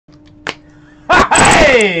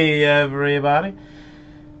Hey, everybody.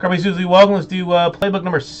 Kirby Susie, welcome. Let's do playbook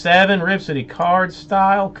number 7, Rip City card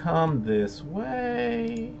style. Come this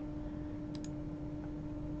way.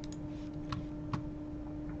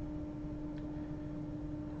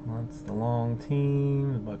 What's the long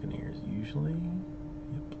team? The Buccaneers usually.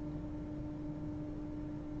 Yep.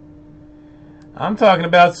 I'm talking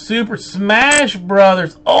about Super Smash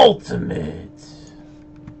Brothers Ultimate.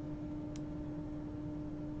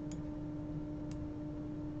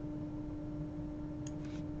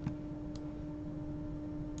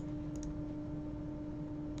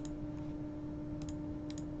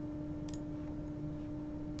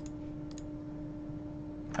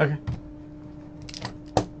 Okay.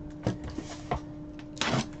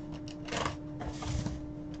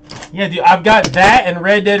 Yeah, dude, I've got that and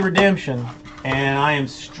Red Dead Redemption, and I am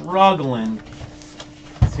struggling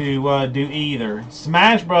to do either.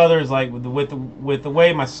 Smash Brothers, like with the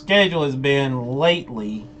way my schedule has been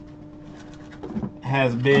lately,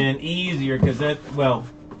 has been easier because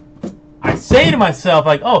I say to myself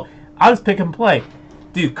like, oh, I'll just pick and play.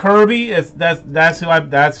 Dude, Kirby that's who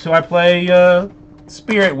I play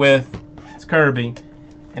Spirit with. It's Kirby,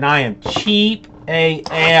 and I am cheap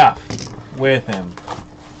AF with him.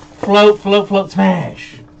 Float, float, float,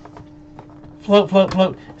 smash. Float, float,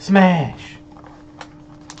 float, smash.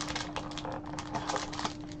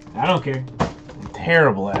 I don't care. I'm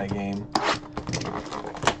terrible at that game.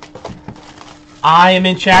 I am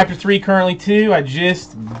in chapter 3 currently too. I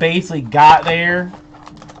just basically got there,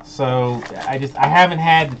 so I haven't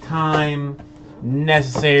had the time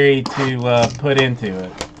necessary to put into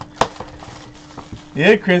it.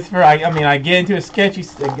 Yeah, Christopher. I mean, I get into a sketchy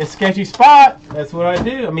spot. That's what I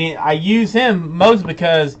do. I mean, I use him most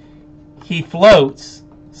because he floats,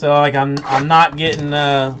 so like I'm not getting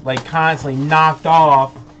like constantly knocked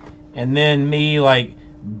off, and then me like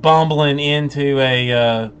bumbling into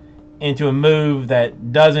a move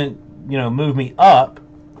that doesn't move me up.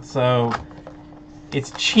 So it's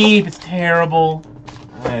cheap. It's terrible.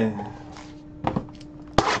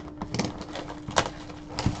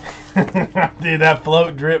 Dude, that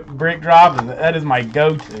float drip brick drop that is my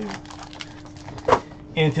go-to.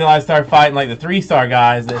 Until I start fighting like the 3-star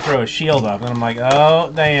guys that throw a shield up, and I'm like,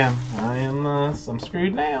 oh damn, I'm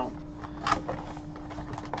screwed now.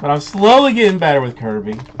 But I'm slowly getting better with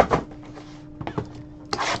Kirby.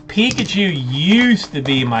 Pikachu used to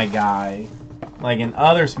be my guy, like in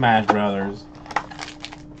other Smash Brothers.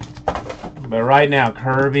 But right now,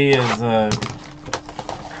 Kirby is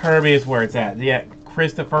where it's at. Yeah.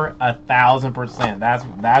 Christopher, 1000%.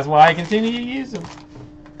 That's why I continue to use him.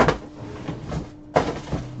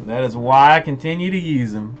 That is why I continue to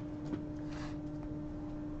use him.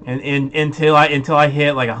 And until I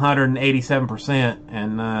hit like 187%,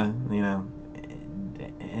 and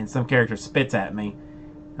and some character spits at me,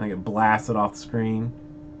 and I get blasted off the screen.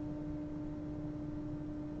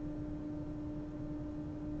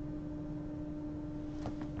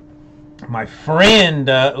 My friend,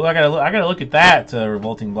 I gotta look at that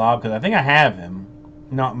Revolting Blob, because I think I have him.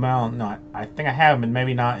 I think I have him, and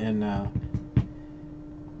maybe not in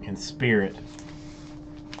Spirit.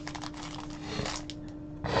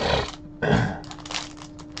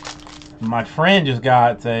 My friend just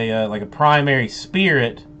got a like a primary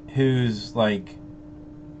Spirit, who's like,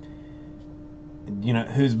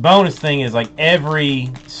 whose bonus thing is like every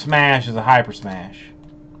smash is a hyper smash.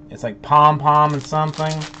 It's like pom pom and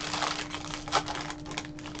something.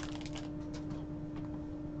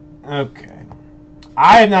 Okay,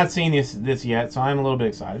 I have not seen this yet, so I'm a little bit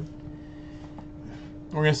excited.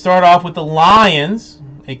 We're going to start off with the Lions.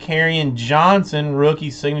 A Carrion Johnson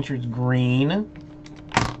rookie, signature's green.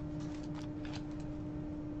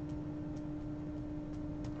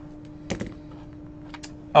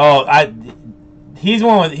 Oh, he's the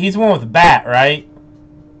one with the bat, right?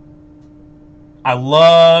 I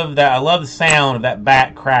love that. I love the sound of that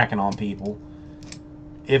bat cracking on people.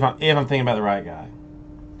 If I'm thinking about the right guy.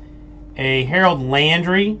 A Harold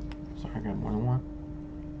Landry. Sorry, I got more than one.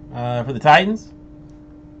 For the Titans.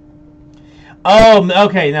 Oh,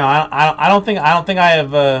 okay. No, I don't think I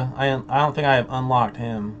have unlocked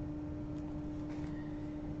him.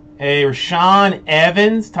 A Rashawn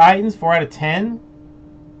Evans, Titans, 4 out of 10.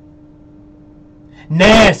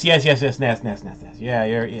 Ness, yes, Ness.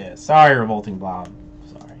 Yeah. Sorry, Revolting Blob.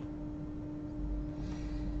 Sorry.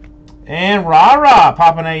 And Rah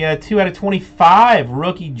popping a 2 out of 25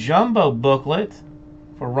 rookie jumbo booklet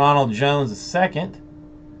for Ronald Jones II,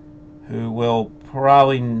 who will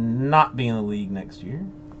probably not be in the league next year.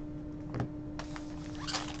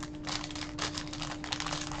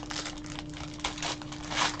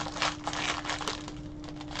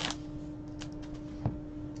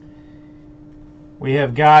 We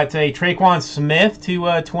have got a Traquan Smith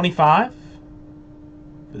to 25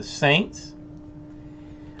 for the Saints.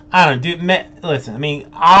 I don't know, dude. Listen, I mean,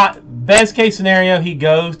 best case scenario, he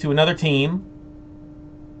goes to another team,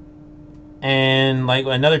 and like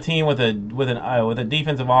another team with a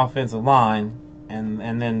defensive offensive line,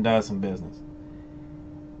 and then does some business.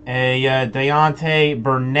 A Deontay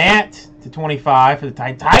Burnett to 25 for the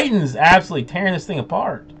Titans. Absolutely tearing this thing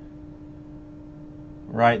apart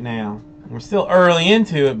right now. We're still early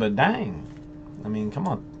into it, but dang, I mean, come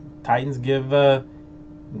on, Titans, give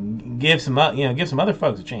some other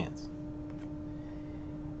folks a chance.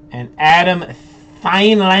 And Adam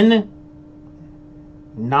Thielen,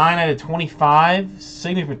 9 out of 25,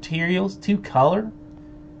 Signature Materials, 2 color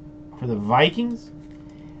for the Vikings.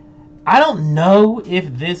 I don't know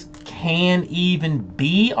if this can even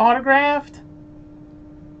be autographed,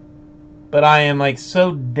 but I am like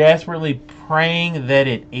so desperately praying that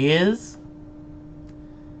it is.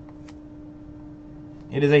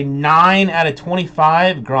 It is a 9 out of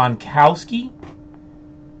 25 Gronkowski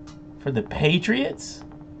for the Patriots.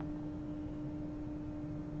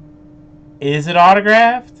 Is it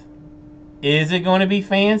autographed? Is it going to be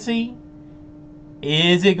fancy?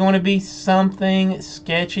 Is it going to be something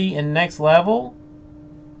sketchy and next level?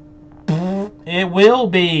 It will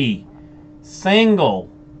be. Single,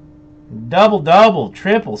 double,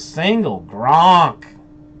 triple, single, Gronk.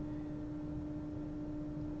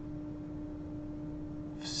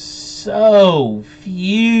 So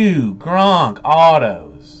few Gronk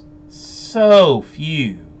autos. So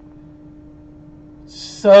few.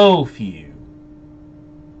 So few.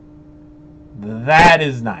 That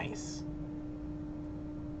is nice.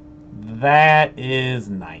 That is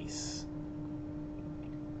nice.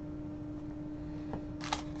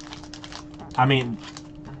 I mean,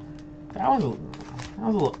 that was a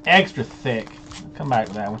little extra thick. I'll come back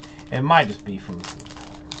to that one. It might just be from...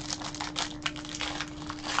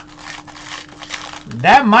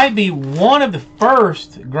 That might be one of the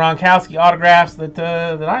first Gronkowski autographs that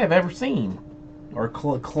I have ever seen, or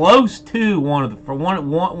close to one of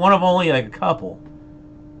one of only like a couple.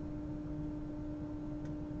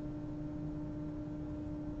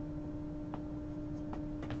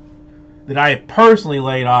 That I have personally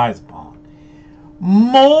laid eyes upon.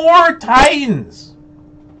 More Titans.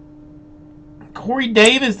 Corey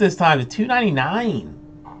Davis this time to 299.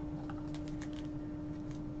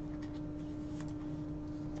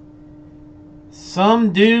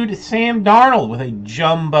 Some dude, Sam Darnold, with a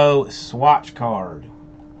jumbo swatch card.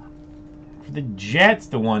 For the Jets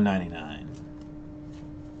to 199.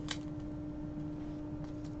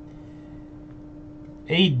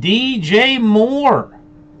 A DJ Moore,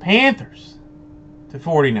 Panthers, to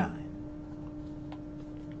 49.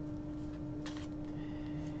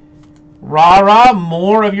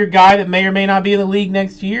 More of your guy that may or may not be in the league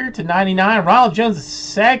next year to 99. Ronald Jones,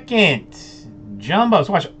 second. Jumbo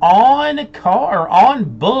swatch on car, on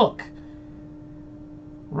book.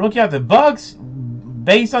 Rookie out the Bucks,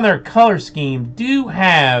 based on their color scheme, do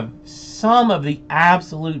have some of the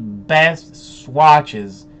absolute best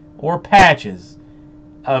swatches or patches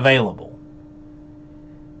available.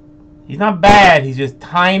 He's not bad, he's just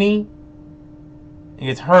tiny and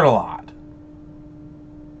gets hurt a lot.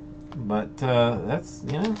 But that's,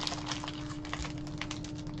 you know.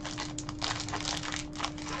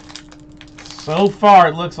 So far,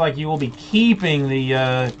 it looks like you will be keeping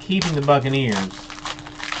the Buccaneers,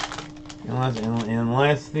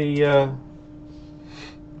 unless the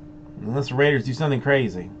Raiders do something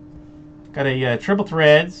crazy. Got a triple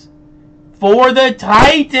threads for the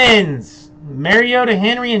Titans. Mariota,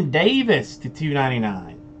 Henry, and Davis to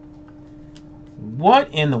 299. What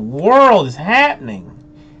in the world is happening?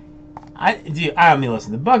 I mean,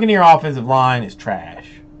 listen, the Buccaneer offensive line is trash.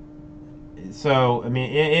 So, I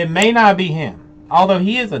mean, it may not be him. Although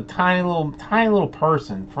he is a tiny little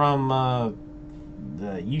person from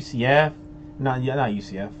the UCF. Not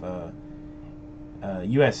UCF.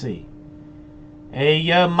 USC.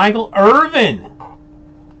 A Michael Irvin.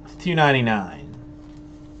 $2.99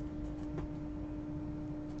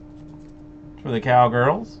 for the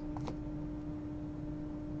Cowgirls.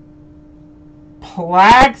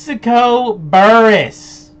 Plaxico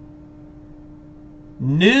Burress.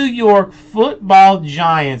 New York Football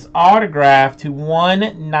Giants autograph to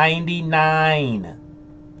 199.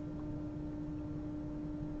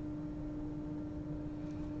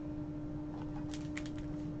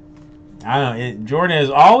 I don't know. Jordan has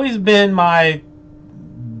always been my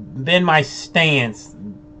stance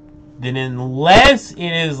that unless it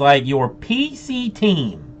is like your PC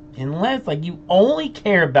team, unless like you only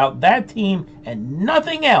care about that team and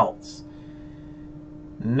nothing else,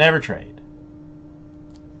 never trade.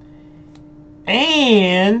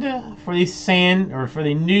 And for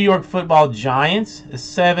the New York Football Giants, a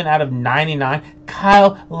 7/99,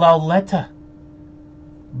 Kyle Lauletta.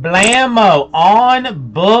 Blammo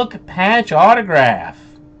on book patch autograph.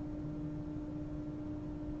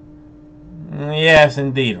 Yes,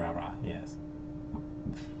 indeed, Rah-Rah. Yes.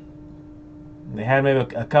 They had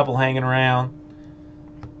maybe a couple hanging around.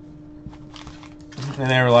 And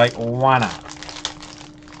they were like, why not?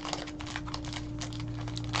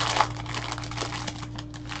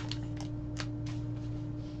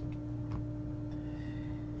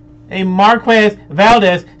 A Marquez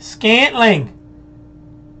Valdez Scantling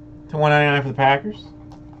to 199 for the Packers.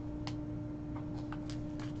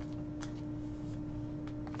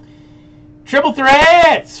 Triple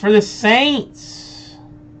threats for the Saints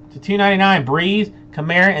to 299. Breeze,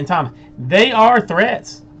 Kamara, and Thomas. They are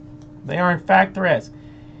threats. They are in fact threats.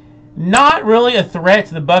 Not really a threat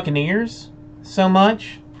to the Buccaneers so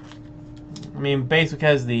much. I mean, basically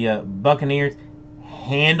because the Buccaneers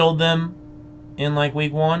handled them in like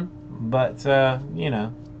week 1. But you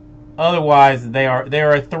know, otherwise they are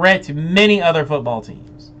a threat to many other football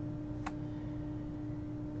teams.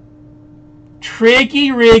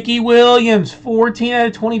 Tricky Ricky Williams,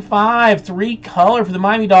 14/25, 3-color for the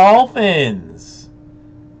Miami Dolphins.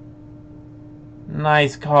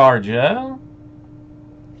 Nice card, Joe.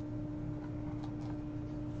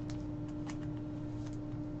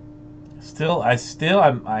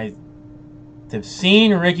 I have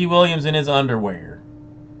seen Ricky Williams in his underwear.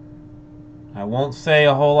 I won't say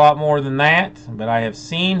a whole lot more than that, but I have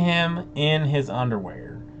seen him in his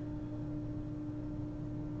underwear.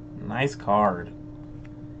 Nice card.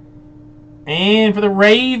 And for the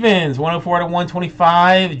Ravens,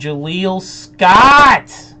 104/125, Jaleel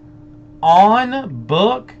Scott on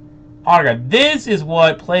book autograph. This is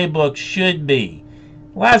what Playbook should be.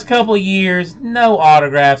 Last couple of years, no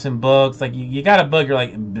autographs in books. Like you got a book, you're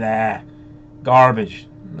like, blah, garbage.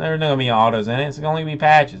 There's not gonna be autos in it. It's gonna be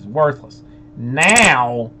patches, worthless.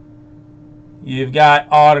 Now you've got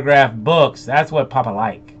autographed books. That's what Papa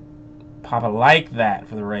like. Papa like that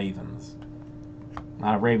for the Ravens.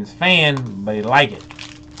 Not a Ravens fan, but he like it.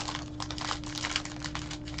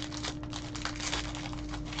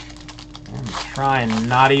 I'm trying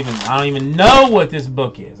not even. I don't even know what this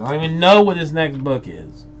book is. I don't even know what this next book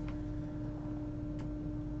is.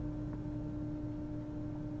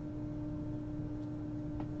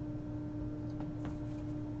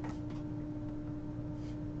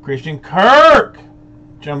 Christian Kirk,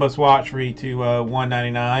 jumbo swatch free to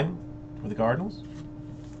 199 for the Cardinals.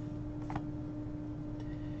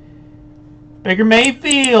 Baker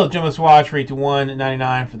Mayfield, jumbo swatch free to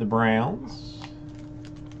 199 for the Browns.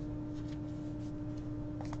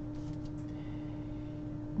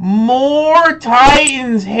 More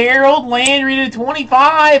Titans, Harold Landry to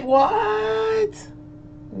 25. What?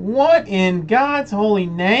 What in God's holy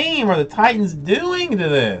name are the Titans doing to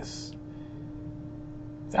this?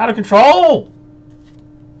 It's out of control.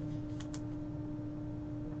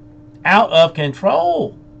 Out of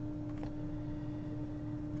control.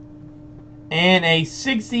 And a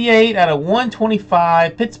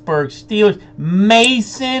 68/125 Pittsburgh Steelers,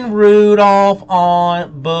 Mason Rudolph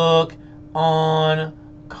on book, on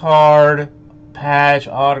card, patch,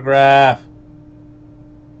 autograph.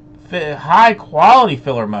 High quality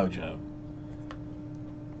filler mojo.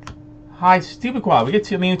 High stupid quality. We get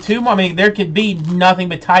two. I mean, two more. I mean, there could be nothing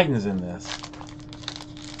but Titans in this.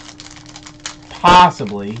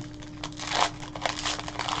 Possibly.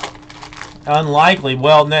 Unlikely.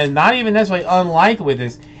 Well, not even necessarily unlikely with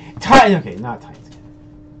this. Okay, not Titans.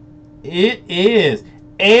 It is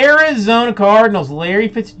Arizona Cardinals, Larry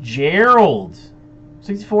Fitzgerald.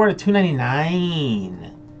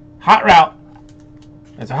 64/299. Hot route.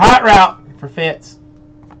 That's a hot route for Fitz.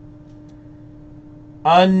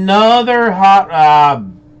 Another hot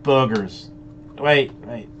boogers. Wait,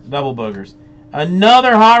 double boogers.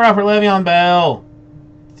 Another hot route for Le'Veon Bell.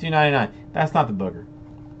 $2.99. That's not the booger.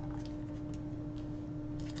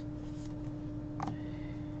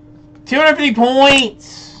 $250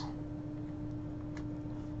 points.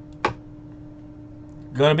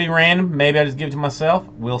 Gonna be random. Maybe I just give it to myself.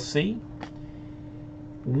 We'll see.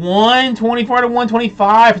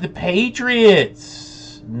 124/125 for the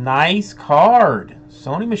Patriots. Nice card.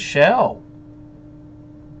 Sony Michel.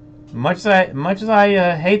 Much as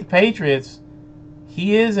I hate the Patriots,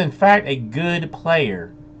 he is in fact a good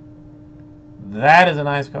player. That is a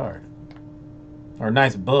nice card, or a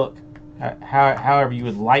nice book, however you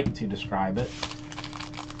would like to describe it.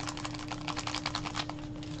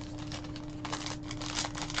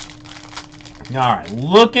 All right,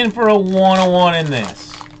 looking for a 101 in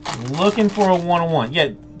this. Looking for a 101.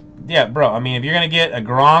 Yeah, yeah, bro. I mean, if you're gonna get a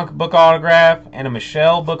Gronk book autograph and a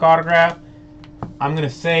Michelle book autograph, I'm gonna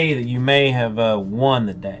say that you may have won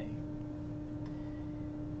the day.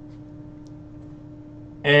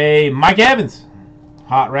 A Mike Evans,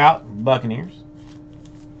 hot route, Buccaneers.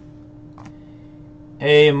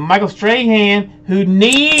 A Michael Strahan, who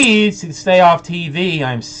needs to stay off TV.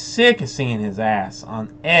 I'm sick of seeing his ass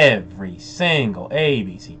on every single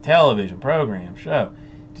ABC television program show.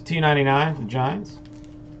 To $2.99 for the Giants.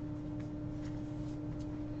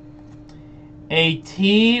 A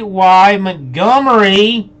T.Y.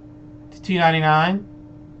 Montgomery to $2.99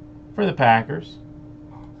 for the Packers.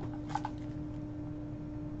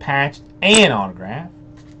 Patched and autograph.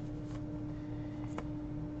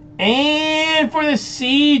 And for the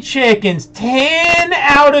Sea Chickens, 10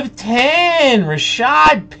 out of 10,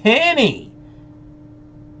 Rashad Penny.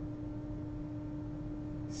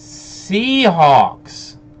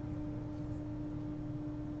 Seahawks.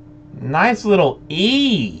 Nice little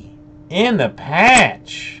E in the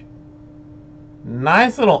patch.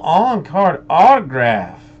 Nice little on-card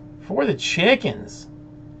autograph for the Chickens.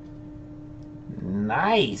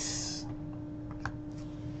 Nice.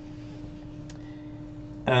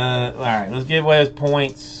 Alright, let's give away those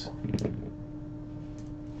points.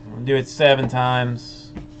 We'll do it 7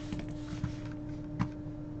 times.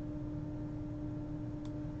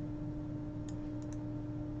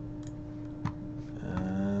 Hang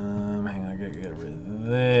on, I gotta get rid of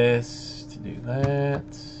this to do that.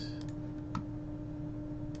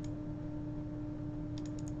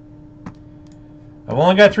 I've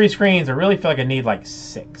only got 3 screens. I really feel like I need like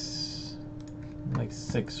 6. Like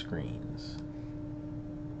 6 screens.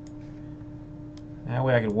 That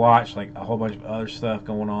way I could watch like a whole bunch of other stuff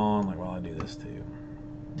going on, like while I do this too.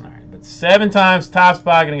 Alright, but 7 times top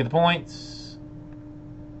spot, gonna get the points.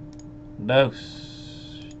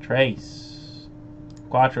 Dos, Tres,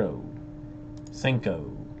 Cuatro,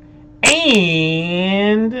 Cinco.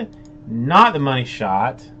 And not the money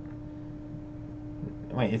shot.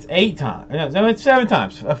 Wait, it's 8 times. No, it's 7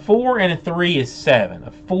 times. A 4 and a 3 is 7.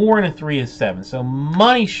 A 4 and a 3 is 7. So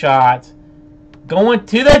money shot going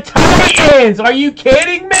to the Titans. Are you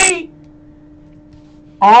kidding me?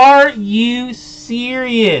 Are you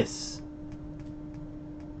serious?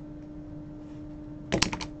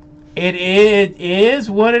 It is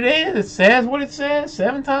what it is. It says what it says.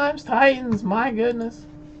 7 times Titans. My goodness.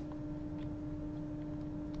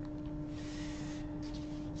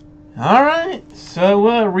 All right. So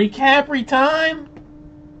recap time.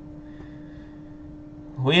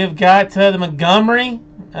 We have got the Montgomery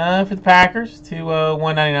for the Packers to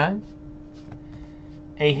 $1.99.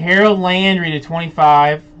 A Harold Landry to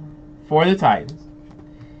 25 for the Titans.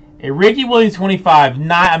 A Ricky Williams 25.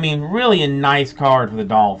 Not, I mean, really a nice card for the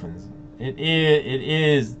Dolphins. It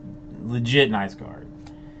is legit nice card.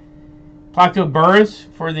 Plaxico Burress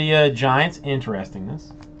for the Giants.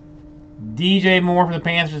 Interestingness. DJ Moore for the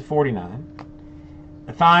Panthers 49.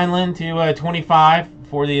 A Thineland to 25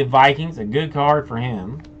 for the Vikings. A good card for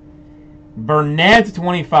him. Burnett to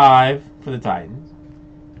 25 for the Titans.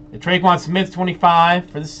 The Traquan Smith 25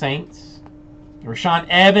 for the Saints. Rashaan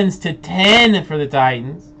Evans to 10 for the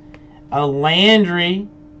Titans. A Landry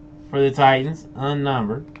for the Titans,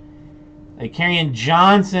 unnumbered. A Kerryon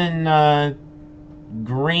Johnson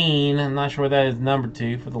green, I'm not sure what that is, number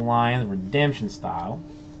 2 for the Lions, redemption style.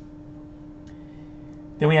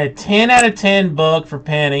 Then we had a 10 out of 10 book for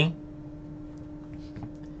Penny.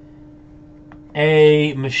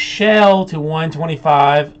 A Michelle to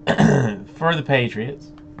 125 for the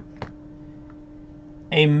Patriots.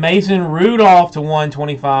 A Mason Rudolph to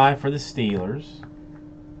 125 for the Steelers.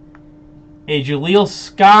 A Jaleel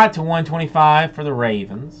Scott to 125 for the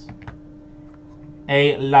Ravens.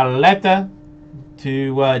 A Laletta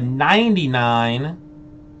to 99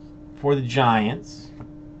 for the Giants.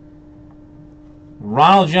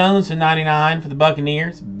 Ronald Jones to 99 for the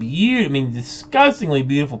Buccaneers. Disgustingly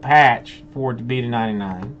beautiful patch for it to be to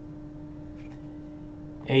 99.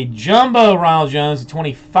 A Jumbo Ronald Jones to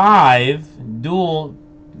 25. Dual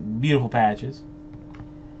beautiful patches.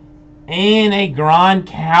 And a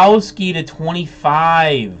Gronkowski to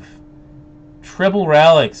 25. Triple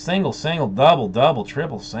relic. Single, single, double, double,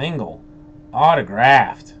 triple, single.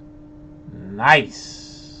 Autographed.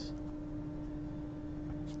 Nice.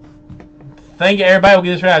 Thank you, everybody. We'll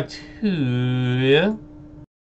get this right out to